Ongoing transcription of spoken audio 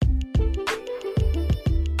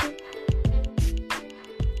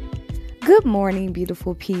Good morning,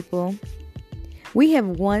 beautiful people. We have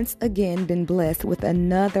once again been blessed with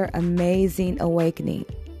another amazing awakening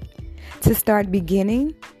to start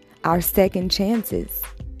beginning our second chances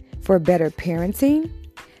for better parenting,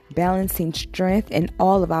 balancing strength in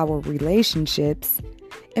all of our relationships,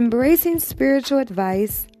 embracing spiritual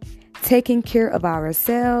advice, taking care of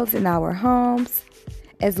ourselves and our homes,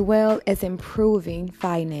 as well as improving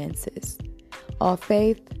finances. All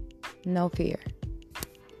faith, no fear.